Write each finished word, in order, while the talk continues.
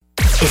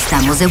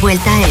Estamos de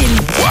vuelta en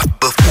What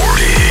the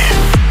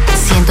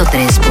 103.3.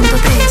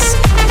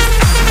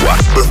 What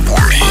the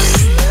 40.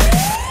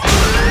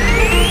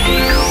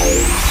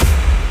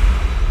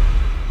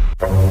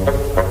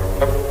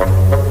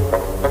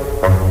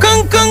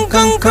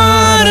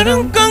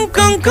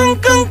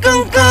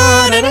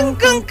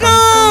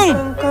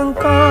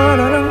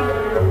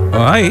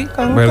 Ay,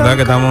 verdad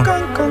que estamos.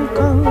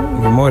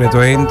 Amor,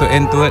 esto es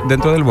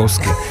dentro del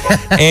bosque.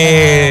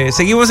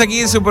 Seguimos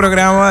aquí en su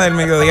programa del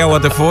mediodía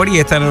What the 40 y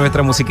esta es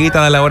nuestra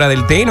musiquita de la hora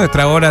del té,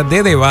 nuestra hora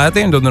de debate,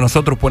 en donde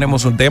nosotros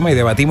ponemos un tema y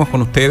debatimos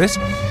con ustedes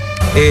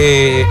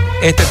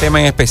este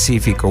tema en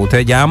específico. Usted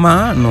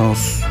llama,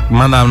 nos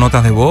manda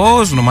notas de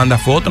voz, nos manda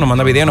fotos, nos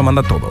manda video, nos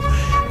manda todo.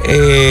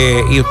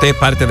 Y usted es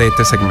parte de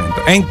este segmento.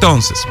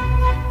 Entonces,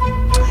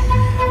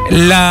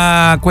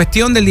 la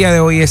cuestión del día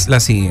de hoy es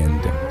la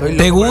siguiente.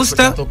 ¿Te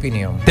gusta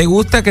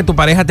que tu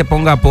pareja te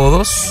ponga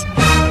apodos?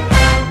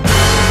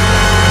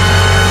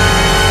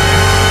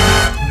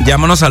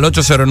 Llámanos al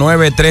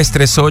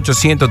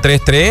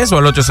 809-338-1033 o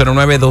al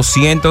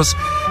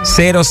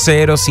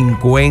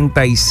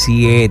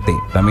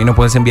 809-200-0057. También nos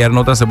puedes enviar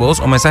notas de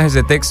voz o mensajes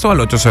de texto al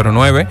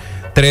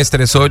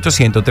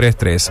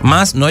 809-338-1033.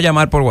 Más no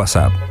llamar por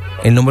WhatsApp.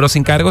 El número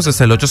sin cargos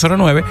es el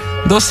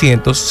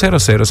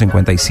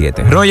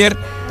 809-200-0057. Roger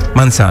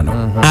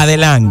Manzano,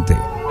 adelante.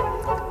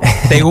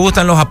 ¿Te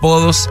gustan los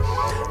apodos?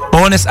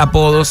 ¿Pones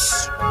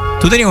apodos?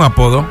 ¿Tú tenías un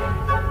apodo?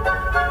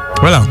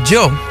 ¿Verdad?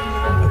 Yo.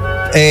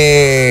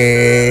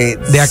 De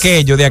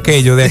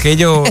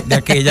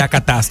aquella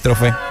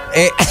catástrofe.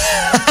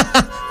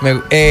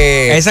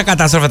 ¿Esa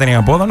catástrofe tenía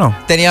apodo o no?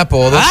 Tenía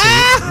apodo, sí.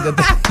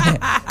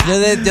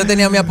 Yo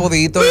tenía mi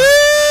apodito.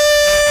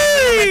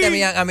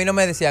 A mí no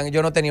me decían,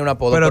 yo no tenía un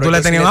apodo. Pero tú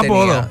le tenías un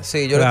apodo.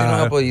 Sí, yo le tenía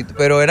un apodito.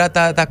 Pero era ¿Te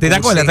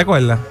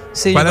acuerdas?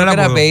 Sí, yo creo que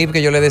era Babe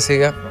que yo le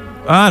decía.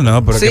 Ah,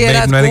 no, pero sí, que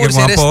era no es de que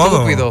un apodo.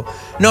 Estúpido.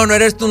 No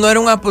eres tú, no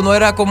era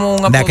como un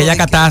apodo. De aquella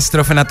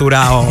catástrofe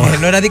natural.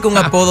 No era de que un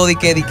apodo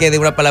de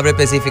una palabra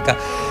específica.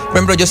 Por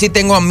ejemplo, yo sí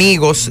tengo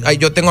amigos,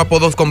 yo tengo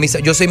apodos con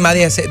yo soy más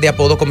de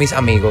apodo con mis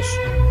amigos.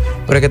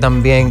 Pero es que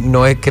también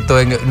no es que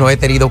no he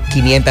tenido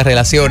 500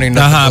 relaciones.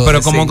 No. Ajá,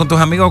 pero como con tus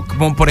amigos,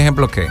 como por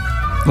ejemplo, ¿qué?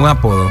 Un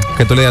apodo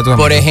que tú le das a tus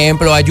amigos. Por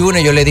ejemplo, a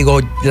June yo le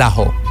digo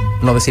Lajo.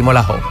 Nos decimos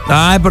Lajo.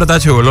 Ay, pero está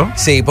chulo.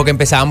 Sí, porque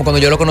empezábamos, cuando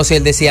yo lo conocí,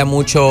 él decía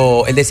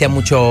mucho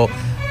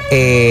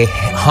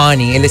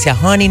honey. Él decía,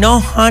 honey,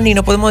 no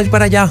podemos ir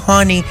para allá,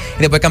 honey. Y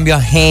después cambió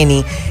a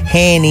Henny,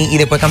 y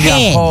después cambió a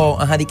Ho.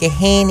 Ajá, di que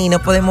Henny,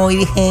 no podemos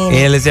ir Henny.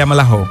 Y él se llama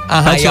la Ho.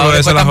 Ajá, y ahora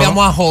después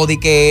cambiamos a Ho, di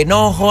que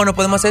no, Ho, no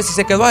podemos hacer si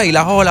se quedó ahí,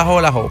 la Ho.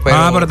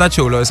 Pero está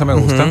chulo, eso me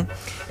gusta.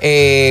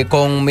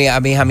 Con a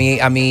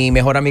mi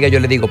mejor amiga yo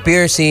le digo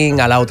piercing,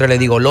 a la otra le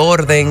digo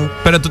Lorden.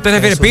 ¿Pero tú te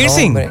refieres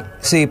piercing? Nombre.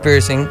 Sí,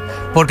 piercing.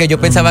 Porque yo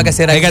pensaba que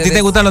era... Es que a ti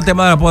te gustan los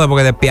temas de la poda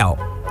porque de piao.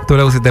 ¿Tú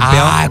le gustas de piao?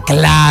 Ah,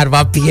 claro,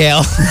 va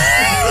piao.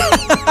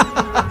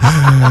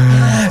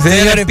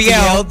 Señor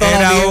Piao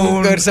era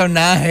un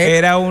personaje.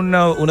 Era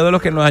uno de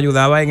los que nos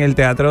ayudaba en el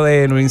teatro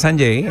de Nurin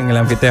Sanjay, en el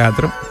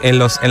anfiteatro, en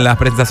las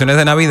presentaciones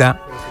de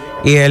Navidad.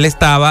 Y él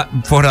estaba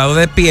forrado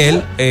de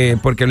piel,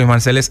 porque Luis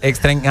Marcel es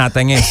extra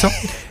en eso.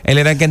 Él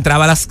era el que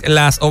entraba a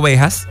las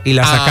ovejas y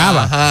las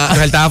sacaba. Entonces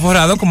él estaba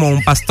forrado como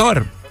un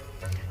pastor.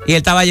 Y él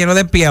estaba lleno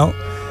de piao.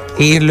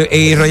 Y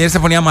Roger se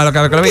ponía malo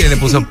cada vez que lo veía y le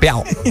puso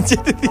piao.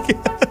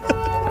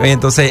 Y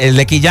entonces él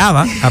le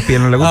quillaba, a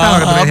Piel no le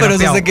gustaba. Pero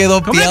eso se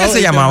quedó ¿Cómo es que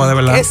se llamaba de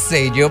verdad? ¿Qué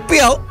sé yo?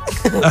 Piao.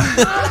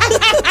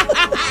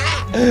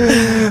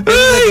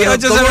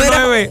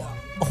 809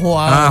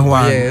 Juan.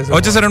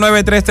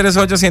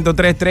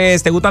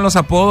 809-338-1033. ¿Te gustan los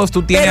apodos?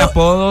 ¿Tú tienes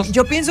apodos?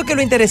 Yo pienso que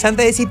lo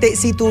interesante es si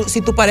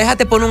tu pareja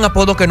te pone un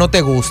apodo que no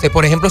te guste.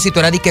 Por ejemplo, si tú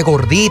eras dique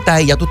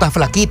gordita y ya tú estás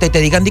flaquita y te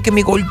digan dique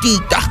mi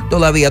gordita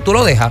todavía, ¿tú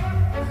lo dejas?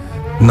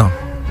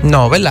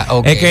 No, ¿verdad?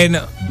 Okay. Es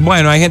que,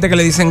 bueno, hay gente que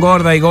le dicen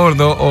gorda y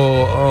gordo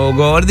o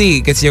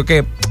gordi, que sé yo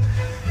qué.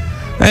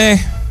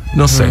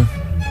 No sé.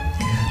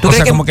 O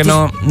sea, como que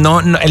no,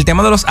 el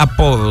tema de los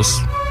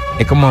apodos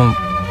es como...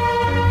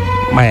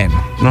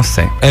 Bueno, no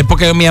sé.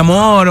 Porque mi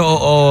amor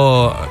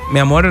mi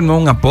amor no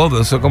es un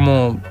apodo, eso es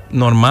como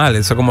normal,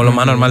 eso es como lo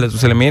más normal de tú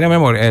se le mira, mi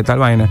amor, tal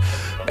vaina.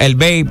 El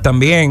babe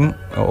también,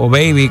 o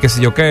baby, qué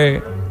sé yo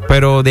qué.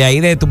 Pero de ahí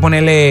de tú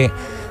ponerle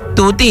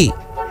tuti,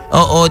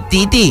 o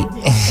titi,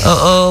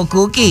 o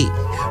cookie,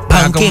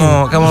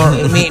 como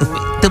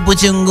tu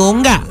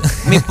puchungunga,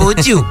 mi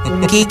puchu,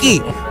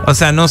 kiki. O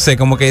sea, no sé,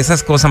 como que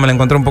esas cosas me las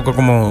encuentro un poco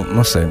como,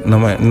 no sé, no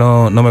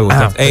me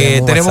gusta.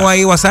 Tenemos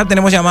ahí WhatsApp,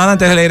 tenemos llamada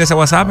antes de leer ese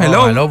WhatsApp.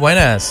 Hello,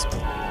 buenas.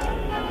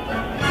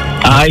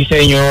 Ay,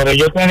 señores,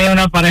 yo tenía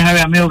una pareja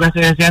de amigos que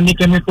se decían ni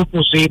que mi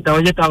pupusita.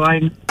 Oye, esta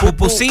vaina.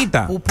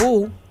 ¿Pupusita?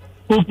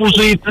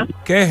 Pupusita.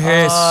 ¿Qué es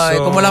eso? Ay,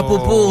 como la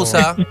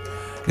pupusa.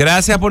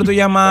 Gracias por tu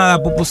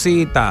llamada,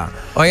 pupusita.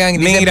 Oigan,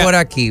 dicen por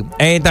aquí.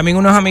 También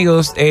unos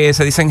amigos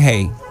se dicen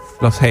hey.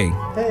 Los hey.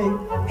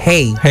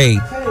 Hey.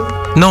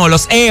 No,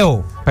 los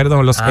EO.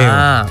 Perdón, los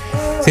EO.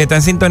 Si está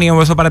en sintonía, un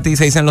beso para ti,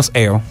 se dicen los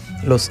EO.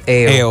 Los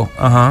EO.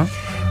 Ajá.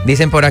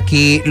 Dicen por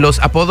aquí, los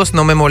apodos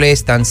no me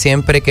molestan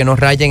siempre que nos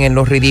rayen en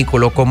lo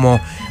ridículo,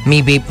 como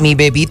mi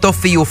bebito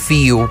fiu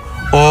fiu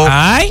o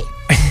 ¡ay!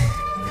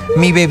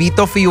 mi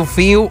bebito fiu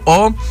fiu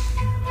o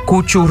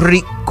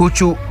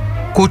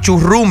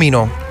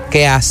cuchurrúmino.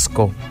 Qué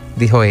asco,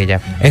 dijo ella.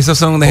 Esos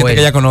son de gente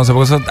que ella conoce,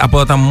 porque esos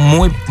apodos están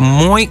muy,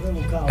 muy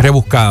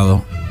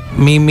rebuscados.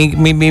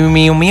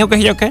 Mío, ¿qué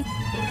es yo qué?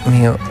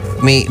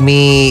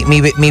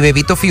 Mi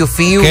bebito fiu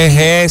fiu. ¿Qué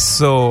es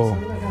eso?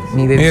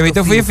 Mi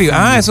bebito fiu fiu.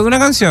 Ah, eso es una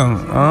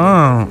canción.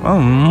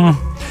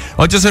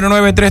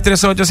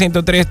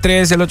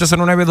 809-338-1033, el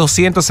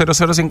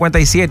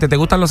 809-200-0057. ¿Te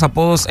gustan los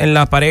apodos en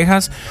las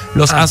parejas?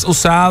 ¿Los has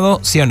usado,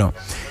 sí o no?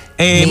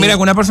 Mira,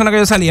 con una persona que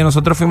yo salía,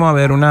 nosotros fuimos a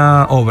ver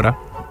una obra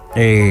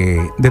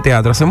de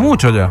teatro hace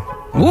mucho ya.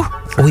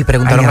 Uy,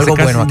 preguntaron algo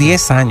casi bueno aquí.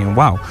 10 años,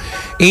 wow.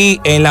 Y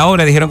en la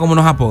obra dijeron como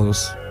unos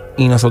apodos.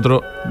 Y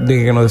nosotros,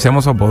 de que nos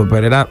decíamos apodos,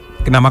 pero era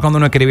nada más cuando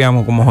nos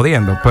escribíamos como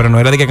jodiendo. Pero no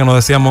era de que nos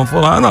decíamos,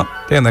 no,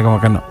 ¿entiendes? Como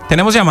que no.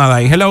 Tenemos llamada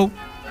ahí, hello.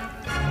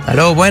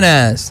 Hello,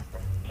 buenas.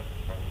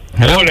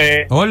 Hello.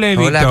 Hola,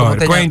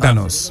 Víctor,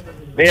 cuéntanos.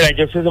 Mira,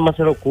 yo soy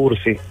demasiado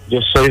cursi.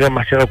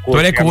 Tú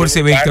eres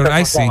cursi, Víctor.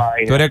 Ay, sí,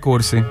 tú eres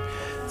cursi.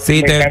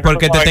 Sí,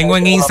 porque te tengo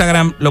en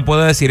Instagram, lo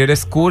puedo decir,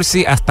 eres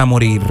cursi hasta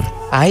morir.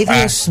 Ay,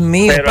 Dios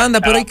mío, Panda,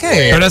 ¿pero y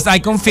qué? Pero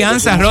hay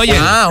confianza, Roger.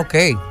 Ah, ok.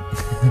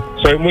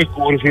 Soy muy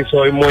cursi,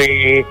 soy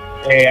muy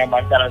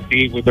amante al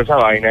antiguo y toda esa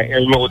vaina. A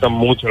mí me gustan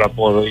mucho los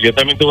apodos. Yo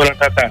también tuve una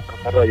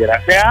catástrofe, Roger,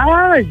 hace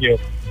años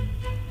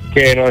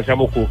que nos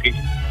decíamos Cookie.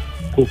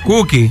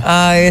 Cookie.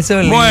 Ah, eso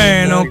es lindo.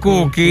 Bueno,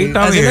 Cookie,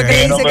 está bien.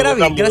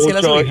 Gracias.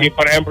 Y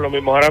por ejemplo,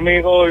 mi mejor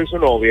amigo y su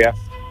novia,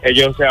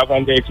 ellos se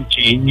hablan de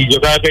chichi. Y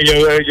yo cada que yo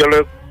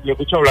lo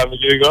escucho hablando,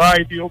 yo digo,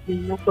 ay, Dios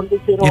mío, ¿cuándo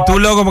quiero? Y tú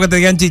loco porque te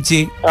digan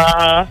chichi.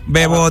 Ajá.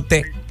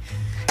 Bebote.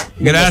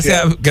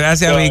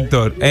 Gracias,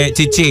 Víctor.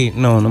 Chichi,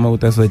 no me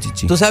gusta eso de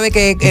chichi. Tú sabes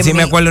que y sí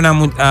me acuerdo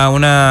a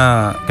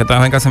una que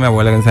trabaja en casa de mi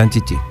abuela que decían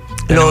chichi.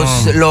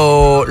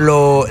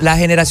 La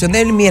generación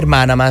de mi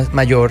hermana más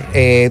mayor,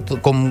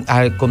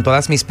 con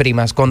todas mis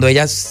primas, cuando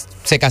ellas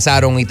se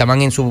casaron y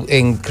estaban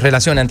en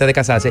relación antes de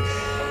casarse,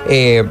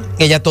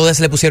 ellas todas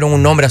le pusieron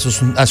un nombre a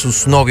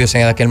sus novios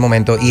en aquel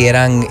momento, y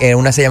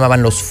unas se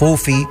llamaban los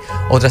Fufi,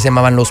 otras se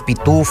llamaban los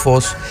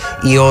Pitufos,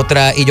 y yo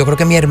creo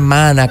que mi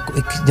hermana,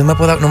 no me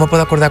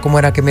puedo acordar cómo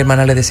era que mi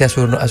hermana le decía a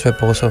su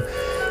esposo.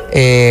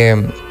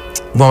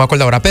 No me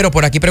acuerdo ahora, pero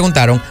por aquí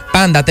preguntaron,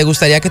 Panda, ¿te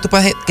gustaría que tu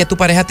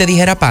pareja te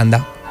dijera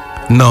Panda?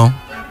 No,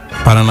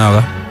 para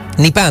nada.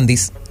 ¿Ni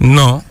Pandis?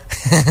 No.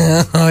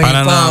 Ay,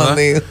 para nada.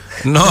 Pandis.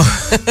 No.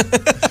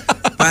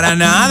 Para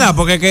nada,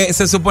 porque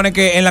se supone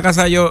que en la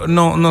casa yo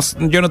no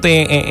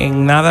estoy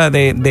en nada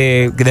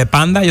de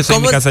Panda, yo soy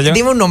en mi casa yo.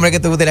 Dime un nombre que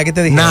te gustaría que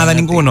te dijera. Nada,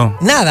 ninguno.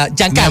 Nada,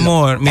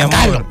 Giancarlo.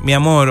 Mi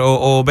amor,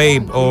 o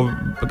babe, o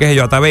qué sé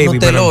yo, hasta baby.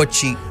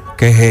 Nutelochi.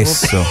 ¿Qué es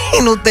eso?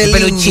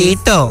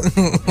 Peluchito.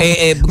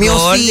 Mi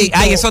osito.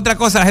 Ay, es otra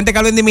cosa, la gente que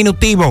habla en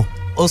diminutivo.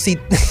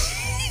 Osito.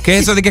 ¿Qué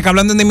es eso de que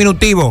hablando en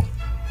diminutivo?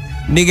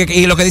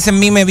 Y lo que dicen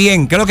mime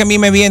bien. ¿Qué es lo que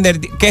mime bien?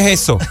 ¿Qué es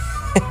eso?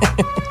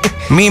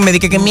 Mime,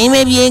 que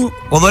mime bien.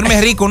 O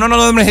duerme rico. Uno no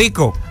duerme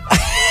rico.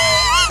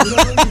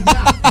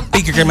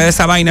 Pique que me dé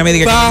esa vaina, me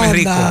diga que duerme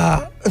rico.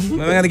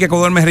 No venga que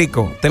duerme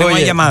rico. Tenemos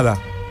una llamada.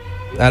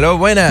 Aló,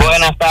 buenas.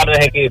 Buenas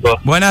tardes, equipo.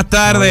 Buenas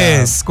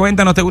tardes. Hola.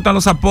 Cuéntanos, ¿te gustan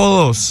los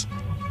apodos?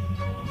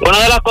 Una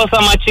de las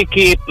cosas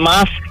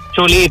más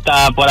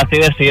chulitas, por así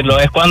decirlo,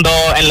 es cuando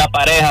en la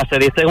pareja se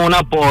dicen un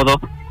apodo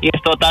y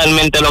es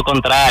totalmente lo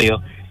contrario.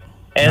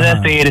 Es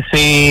decir,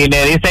 si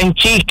le dicen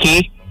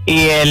chiqui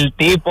y el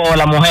tipo o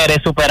la mujer es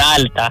súper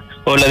alta,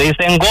 o le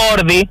dicen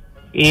gordi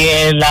y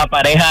la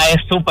pareja es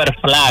súper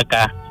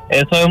flaca.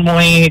 Eso es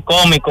muy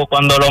cómico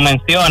cuando lo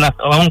mencionas,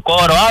 o en un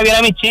coro,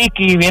 viene mi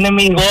chiqui, viene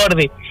mi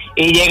gordi,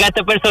 y llega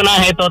este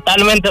personaje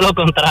totalmente lo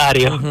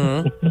contrario.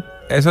 Uh-huh.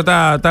 Eso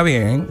está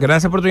bien.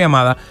 Gracias por tu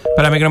llamada.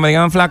 Para mí que no me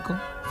digan flaco.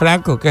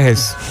 ¿Flaco? ¿Qué es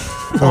eso?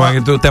 Como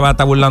que tú te vas a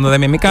estar burlando de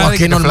mí en mi casa.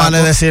 Aquí normal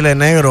es decirle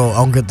negro,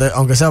 aunque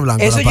sea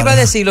blanco. Eso yo iba a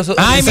decir.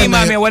 Ay,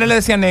 mi abuelo le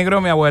decía negro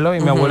a mi abuelo, y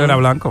mi abuelo era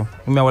blanco.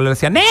 Y mi abuelo le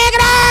decía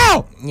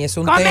 ¡negro! Y es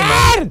un tema.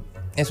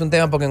 Es un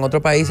tema porque en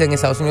otro país, en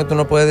Estados Unidos, tú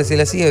no puedes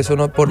decirle así. Eso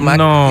no, por más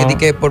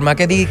que por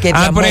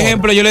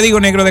ejemplo, yo le digo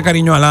negro de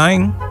cariño a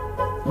Alain.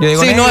 Yo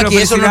digo, sí, negro, no, aquí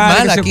eso es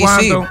normal, aquí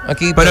sí.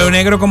 Aquí, pero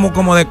negro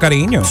como de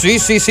cariño. Sí,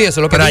 eso es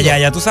lo que pero digo. allá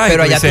ya tú sabes.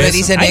 Pero allá tú le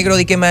dices negro,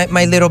 di que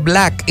my little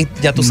black, y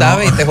ya tú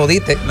sabes, y te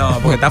jodiste. No,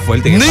 porque está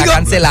fuerte. Está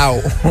cancelado.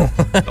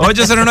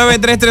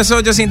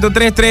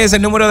 809-338-1033,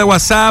 el número de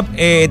WhatsApp.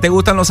 ¿Te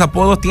gustan los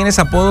apodos? ¿Tienes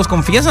apodos?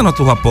 Confiésanos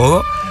tus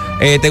apodos.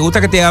 ¿Te gusta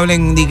que te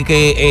hablen de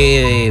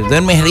que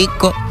duermes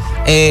rico?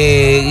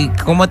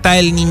 ¿Cómo está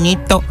el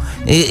niñito?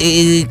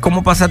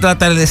 ¿Cómo pasaste la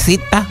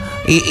tardecita?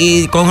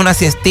 ¿Y con una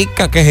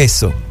siestica? ¿Qué es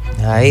eso?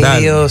 Ay, dale.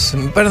 Dios.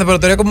 Pero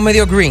tú eres como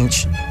medio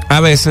Grinch.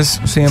 A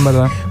veces, sí, en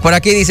verdad. Por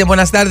aquí dicen,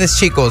 buenas tardes,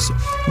 chicos.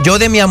 Yo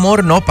de mi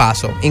amor no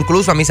paso.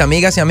 Incluso a mis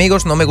amigas y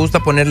amigos no me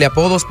gusta ponerle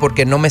apodos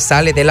porque no me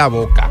sale de la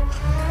boca.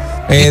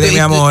 De mi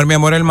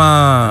amor el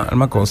más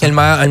cosa. El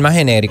más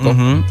genérico.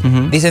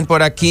 Dicen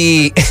por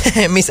aquí,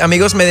 mis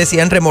amigos me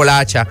decían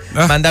remolacha.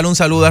 Mándale un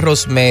saludo a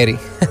Rosmery.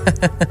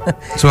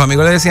 Sus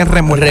amigos le decían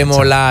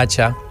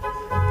remolacha.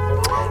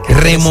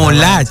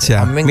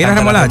 Remolacha. Mira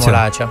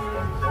remolacha.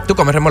 ¿Tú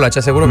comes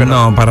remolacha? Seguro que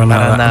no. No, para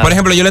nada. Por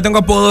ejemplo, yo le tengo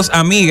apodos a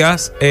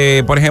amigas.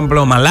 Por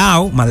ejemplo,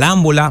 Malau,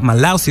 Malámbula,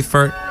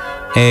 Malaucifer.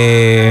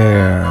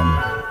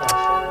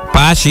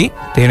 Pachi,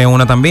 tiene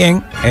una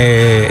también.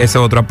 Ese es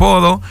otro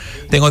apodo.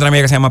 Tengo otra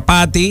amiga que se llama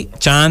Patty,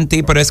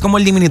 Chanti, pero es como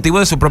el diminutivo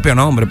de su propio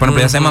nombre. Por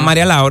ejemplo, ella se llama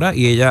María Laura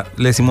y ella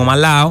le decimos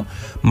Malau,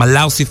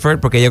 Malaucifer,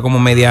 porque ella es como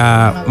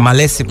media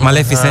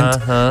maleficent.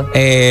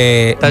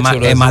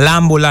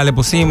 Malámbula le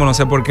pusimos, no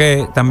sé por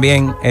qué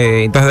también.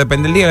 Entonces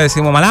depende del día, le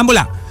decimos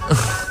Malámbula.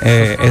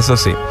 Eso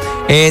sí.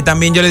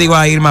 También yo le digo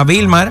a Irma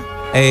Vilmar.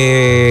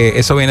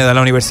 Eso viene de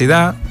la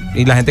universidad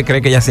y la gente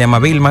cree que ella se llama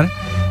Vilmar.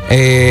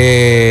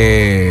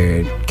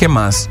 ¿Qué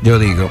más? Yo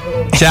digo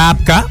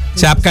Chapka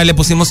le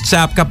pusimos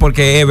Chapka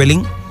porque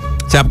Evelyn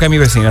Chapka es mi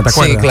vecina, ¿te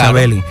acuerdas? Sí, claro.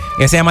 Chabeli.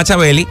 Ella se llama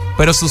Chabeli,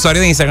 pero su usuario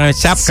de Instagram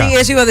es Chapka. Sí,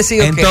 eso iba a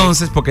decir.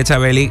 Entonces, porque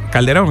Chabeli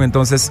Calderón,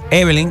 entonces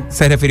Evelyn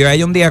se refirió a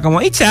ella un día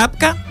como, ¡y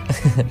Chapka!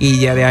 Y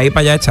ya de ahí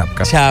para allá es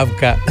Chapka.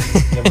 Chapka.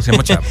 Le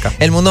pusimos Chapka.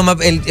 El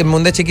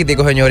mundo es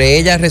chiquitico, señores.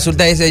 Ella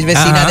resulta es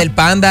vecina del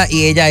Panda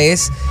y ella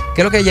es,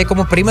 creo que ella es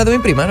como prima de mi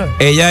prima, ¿no?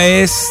 Ella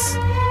es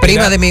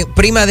prima de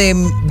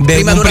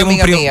una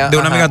amiga mía. De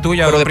una amiga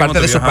tuya. Pero de parte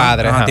de su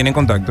padre. Ajá, tienen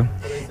contacto.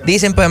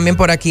 Dicen también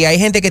por aquí, hay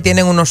gente que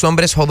tienen unos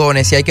nombres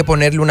jodones y hay que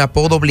ponerle un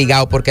apodo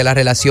obligado para que la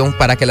relación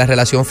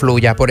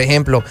fluya. Por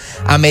ejemplo,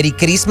 a Mary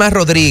Christmas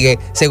Rodríguez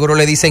seguro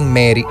le dicen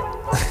Mary.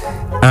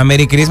 A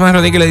Mary Christmas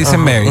Rodríguez le dicen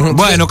Mary.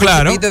 Bueno,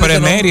 claro, pero es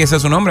Mary, ese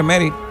es su nombre,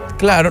 Mary.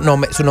 Claro, no,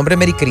 su nombre es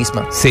Mary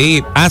Christmas.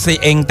 Sí, sí,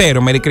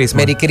 entero, Mary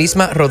Christmas. Mary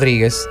Christmas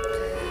Rodríguez.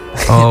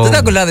 Oh. ¿Tú te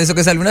acuerdas de eso?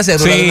 Que salió una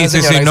cédula de una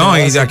señora. Sí, no,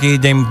 y de aquí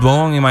James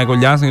Bond y Michael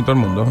Jackson y todo el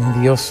mundo.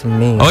 Dios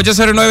mío.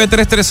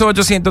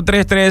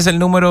 809-338-1033, el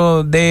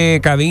número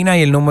de cabina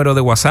y el número de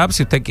WhatsApp,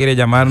 si usted quiere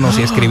llamarnos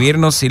y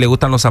escribirnos si le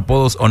gustan los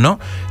apodos o no.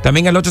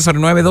 También el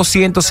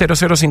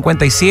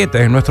 809-200-0057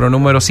 es nuestro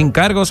número sin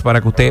cargos para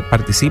que usted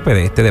participe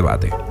de este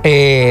debate.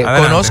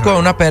 Conozco a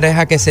una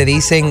pareja que se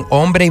dicen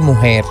hombre y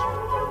mujer.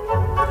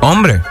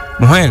 ¿Hombre?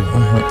 ¿Mujer?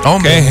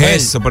 Hombre, ¿Qué mujer.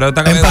 es eso? Pero en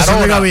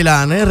Pasión de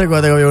Gavilanes,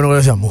 recuerda que había uno que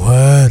decía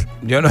mujer.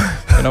 Yo no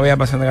veía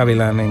Pasión de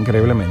Gavilanes,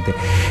 increíblemente.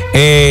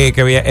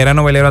 Era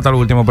novelero hasta lo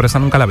último, pero esa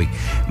nunca la vi.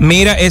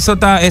 Mira, eso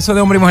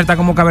de hombre y mujer está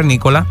como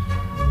cavernícola.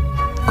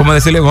 Como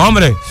decirle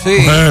hombre, sí.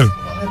 Mujer.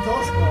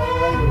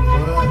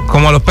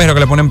 Como a los perros que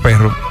le ponen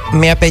perro.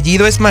 Mi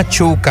apellido es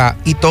Machuca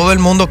y todo el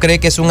mundo cree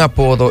que es un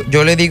apodo.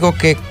 Yo le digo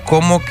que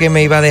cómo que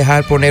me iba a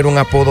dejar poner un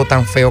apodo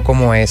tan feo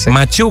como ese.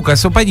 Machuca, ¿es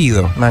su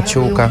apellido?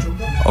 Machuca.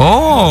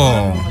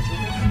 Oh.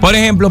 Por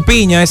ejemplo,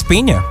 Piña es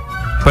Piña.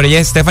 Pero ella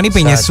es Stephanie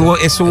Piña, es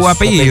su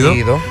apellido.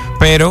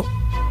 Pero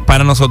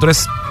para nosotros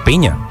es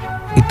Piña.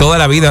 Y toda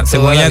la vida,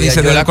 según ella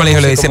dice del colegio,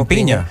 le dicen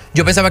Piña.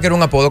 Yo pensaba que era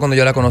un apodo cuando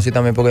yo la conocí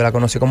también, porque la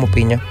conocí como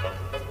Piña.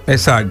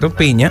 Exacto,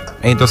 Piña.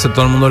 Entonces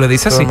todo el mundo le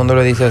dice así. Todo el mundo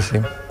le dice así.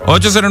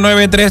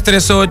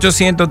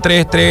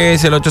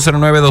 809-338-1033, el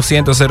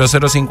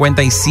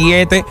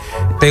 809-200-0057.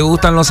 ¿Te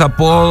gustan los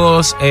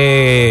apodos?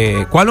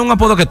 ¿Cuál es un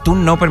apodo que tú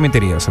no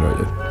permitirías,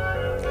 Roger?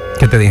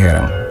 Que te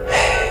dijeran.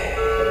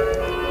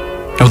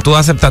 O tú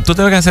aceptas, tú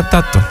tienes que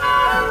aceptar tú.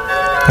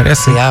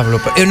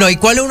 Diablo. No, ¿y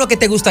cuál es uno que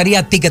te gustaría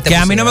a ti que te Que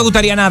a mí no me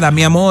gustaría nada,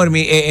 mi amor,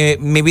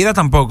 mi vida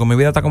tampoco, mi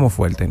vida está como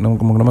fuerte, no,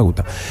 como que no me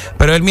gusta.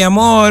 Pero el mi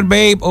amor,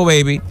 babe o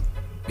baby.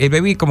 El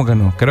baby como que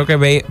no, creo que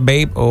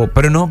babe o...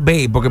 Pero no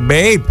babe, porque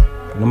babe,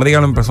 no me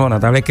díganlo en persona,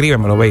 tal vez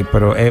escríbemelo babe,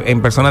 pero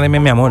en persona dime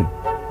mi amor.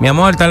 Mi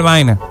amor, tal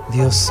vaina.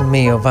 Dios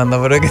mío, Panda,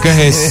 pero es que...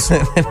 ¿Qué es eso?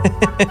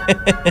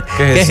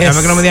 ¿Qué es eso?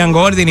 Déjame que no me digan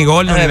Gordy ni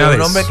Gordo ni nada de eso. Un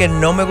nombre que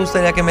no me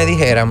gustaría que me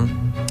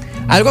dijeran.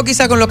 Algo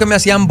quizá con lo que me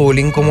hacían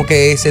bullying, como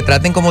que se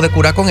traten como de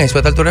curar con eso a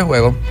esta altura del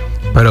juego.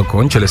 Pero,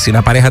 cónchale, si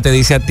una pareja te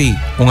dice a ti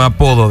un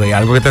apodo de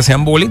algo que te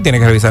hacían bullying,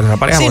 tienes que revisar esa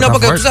pareja. Sí, no,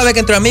 porque tú sabes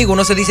que entre amigos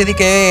uno se dice de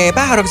que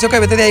pájaro, que sé que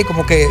vete de ahí,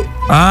 como que... tú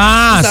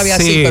sabes sí.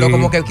 así, pero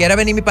como que quiera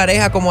venir mi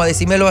pareja como a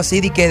decírmelo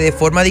así, de que de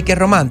forma de que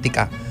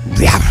romántica.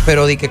 Diablo.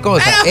 Pero de qué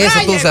cosa. Pero, eso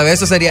tú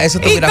sabes, eso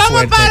estuviera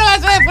fuerte. ¿Y cómo paro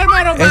eso de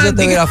forma romántica? Eso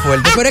estuviera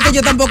fuerte. Pero es que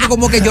yo tampoco,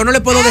 como que yo no le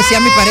puedo decir a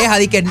mi pareja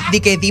de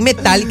que dime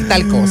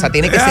tal cosa.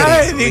 Tiene que ser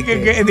eso.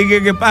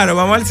 Que paro,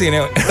 vamos al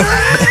cine.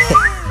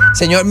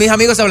 Señor, mis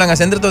amigos hablan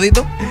así entre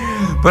todito.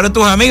 Pero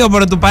tus amigos,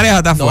 pero tu pareja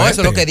está fuerte. No,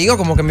 eso es lo que digo,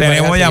 como que mi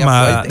tenemos pareja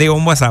llamada, digo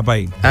un WhatsApp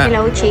ahí.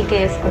 Hello,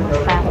 chiques, ¿cómo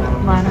están?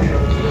 Bueno,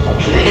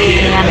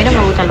 a mí no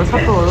me gustan los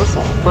apodos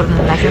por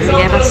la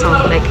sencilla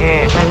razón de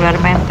que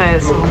regularmente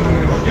es un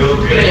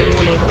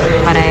bullying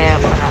para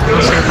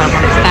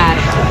molestar.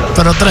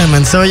 Pero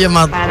Tremend, se oye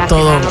más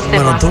todo.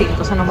 Bueno, tú.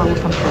 Entonces no me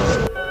gustan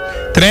todos.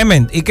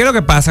 Tremend. ¿Y qué es lo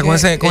que pasa con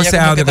ese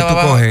audio que tú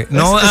coges?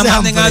 No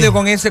manden audio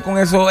con esos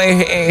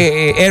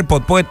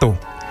AirPods puestos.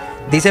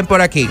 Dicen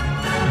por aquí: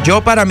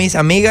 yo para mis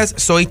amigas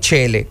soy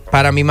Chele,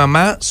 para mi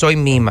mamá soy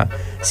Mima.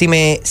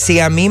 Si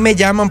a mí me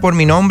llaman por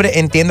mi nombre,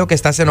 entiendo que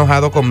estás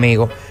enojado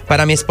conmigo.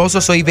 Para mi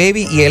esposo soy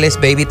Baby y él es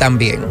Baby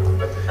también.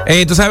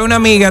 Tú sabes una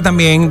amiga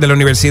también de la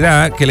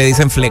universidad que le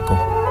dicen fleco.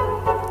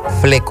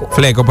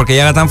 Fleco, porque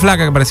ella era tan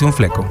flaca que parecía un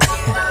fleco.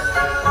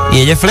 Y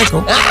ella es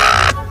fleco.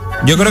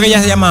 Yo creo que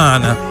ella se llama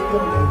Ana.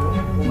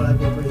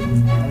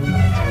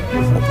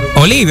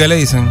 Olivia le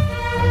dicen.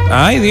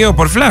 Ay, Dios,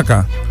 por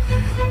flaca.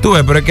 Tú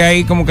ves, pero es que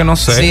hay como que no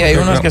sé. Sí, hay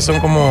unos que son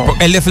como...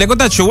 El de fleco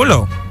está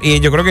chulo. Y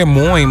yo creo que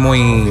muy,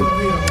 muy...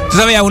 Tú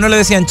sabes, a uno le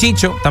decían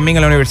Chicho también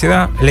en la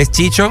universidad. Él es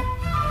Chicho.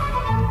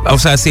 O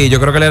sea, sí,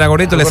 yo creo que él era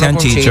gordito, le decían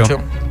Chicho.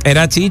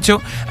 Era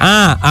Chicho.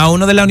 A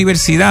uno de la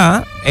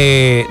universidad,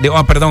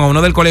 perdón, a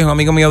uno del colegio, un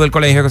amigo mío del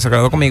colegio que se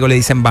graduó conmigo, le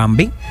dicen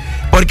Bambi.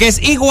 Porque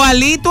es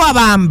igualito a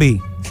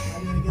Bambi.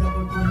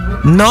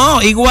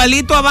 No,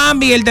 igualito a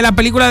Bambi, el de la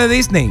película de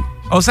Disney.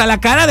 O sea,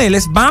 la cara de él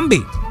es Bambi.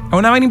 Es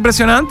una vaina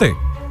impresionante.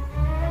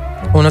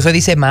 Uno se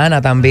dice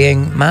Mana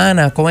también.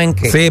 Mana,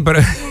 Cuenque. Sí,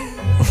 pero...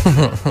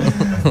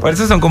 Por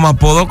eso son como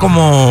apodos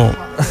como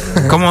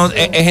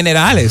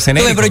generales.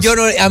 Pero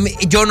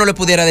yo no le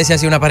pudiera decir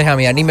así a una pareja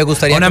mía, ni me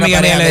gustaría una que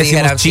amiga mía le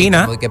decimos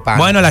China.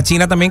 Bueno, la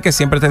China también, que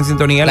siempre está en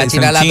sintonía, la le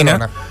dicen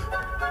China.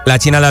 La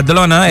China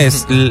ladrona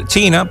es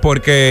China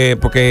porque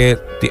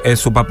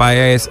su papá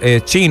es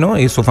chino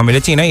y su familia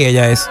es china y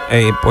ella es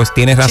pues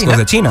tiene rasgos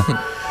de China.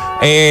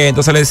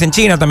 Entonces le dicen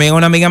China. También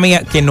una amiga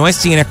mía que no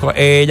es china,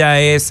 ella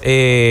es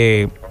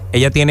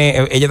ella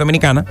es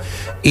dominicana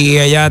y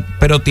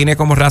pero tiene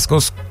como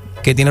rasgos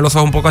que tiene los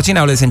ojos un poco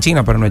achinados, le dicen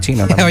China, pero no es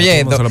China.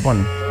 Oye, se lo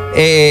ponen.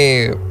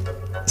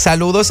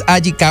 Saludos a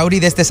Gicauri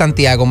desde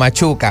Santiago,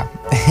 Machuca.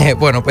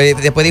 Bueno, pues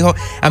después dijo,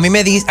 a mí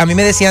me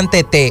decían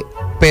Tete,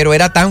 pero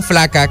era tan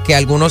flaca que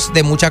algunos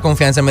de mucha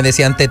confianza me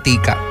decían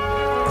Tetica.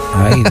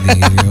 Ay, Dios.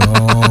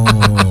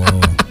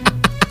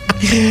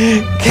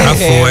 Está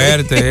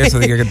fuerte eso,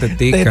 diga que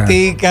Tetica.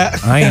 Tetica.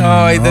 Ay,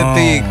 no.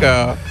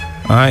 Tetica.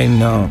 Ay,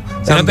 no.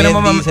 Si no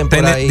tenemos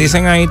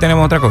dicen ahí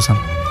tenemos otra cosa.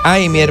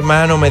 Ay, mi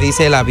hermano me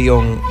dice el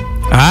avión.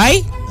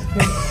 Ay.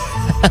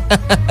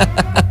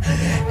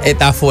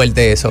 Está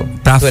fuerte eso.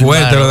 Está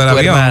fuerte lo del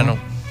avión. Hermano.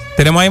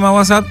 ¿Tenemos ahí más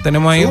WhatsApp?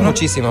 ¿Tenemos ahí uno?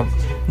 Muchísimo.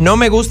 No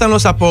me gustan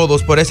los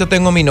apodos, por eso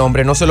tengo mi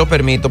nombre, no se lo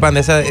permito.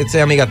 Panda, esa es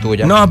amiga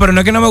tuya. No, pero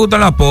no es que no me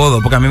gustan los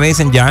apodos, porque a mí me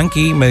dicen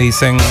Yankee, me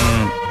dicen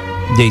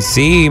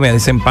JC, me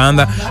dicen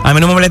Panda. A mí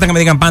no me molesta que me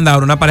digan Panda,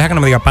 ahora una pareja que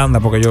no me diga Panda,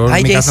 porque yo...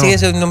 Ay, JC,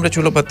 ese es un nombre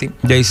chulo para ti.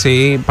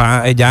 JC,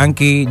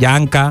 Yankee,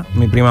 Yanka,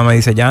 mi prima me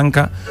dice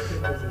Yanka.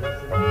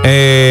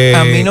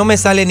 A mí no me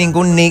sale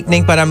ningún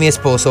nickname para mi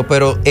esposo,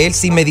 pero él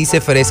sí me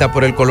dice fresa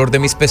por el color de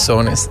mis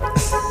pezones.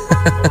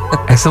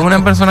 Esa es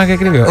una persona que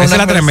escribió. Esa es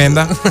la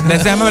tremenda.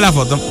 Déjame la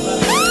foto.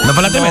 ¿No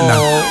fue la tremenda?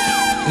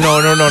 No.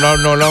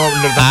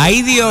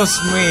 Ay,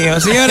 Dios mío.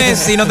 Señores,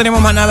 si no tenemos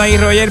más nada ahí,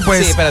 Roger,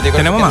 pues sí, espérate,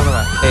 tenemos más.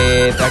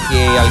 Aquí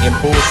alguien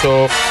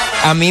puso.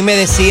 A mí me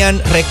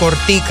decían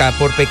recortica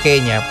por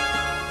pequeña.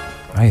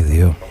 Ay,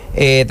 Dios.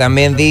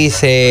 También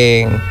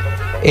dice,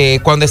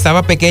 cuando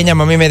estaba pequeña,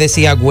 mami me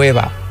decía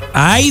hueva.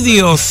 Ay,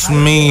 Dios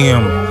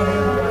mío.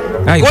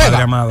 Ay, hueva.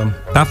 Padre amado.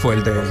 Está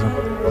fuerte eso.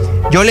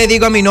 Yo le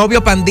digo a mi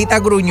novio Pandita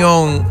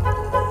Gruñón.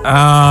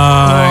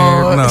 Ay,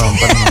 no, perdón.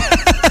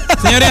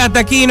 Señores, hasta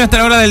aquí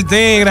nuestra hora del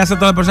té. Gracias a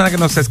todas las personas que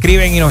nos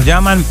escriben y nos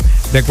llaman.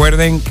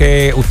 Recuerden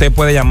que usted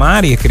puede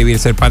llamar y escribir,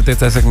 ser parte de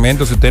este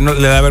segmento. Si usted no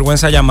le da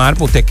vergüenza llamar,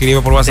 pues usted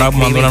escribe por WhatsApp,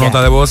 manda una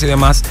nota de voz y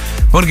demás.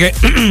 Porque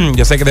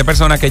yo sé que de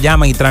personas que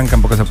llaman y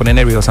trancan porque se ponen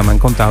nerviosas, me han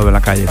contado de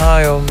la calle.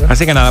 Ay, hombre.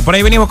 Así que nada, por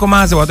ahí venimos con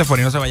más de Bote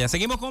Fuera y no se vaya.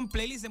 Seguimos con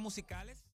playlists de musicales.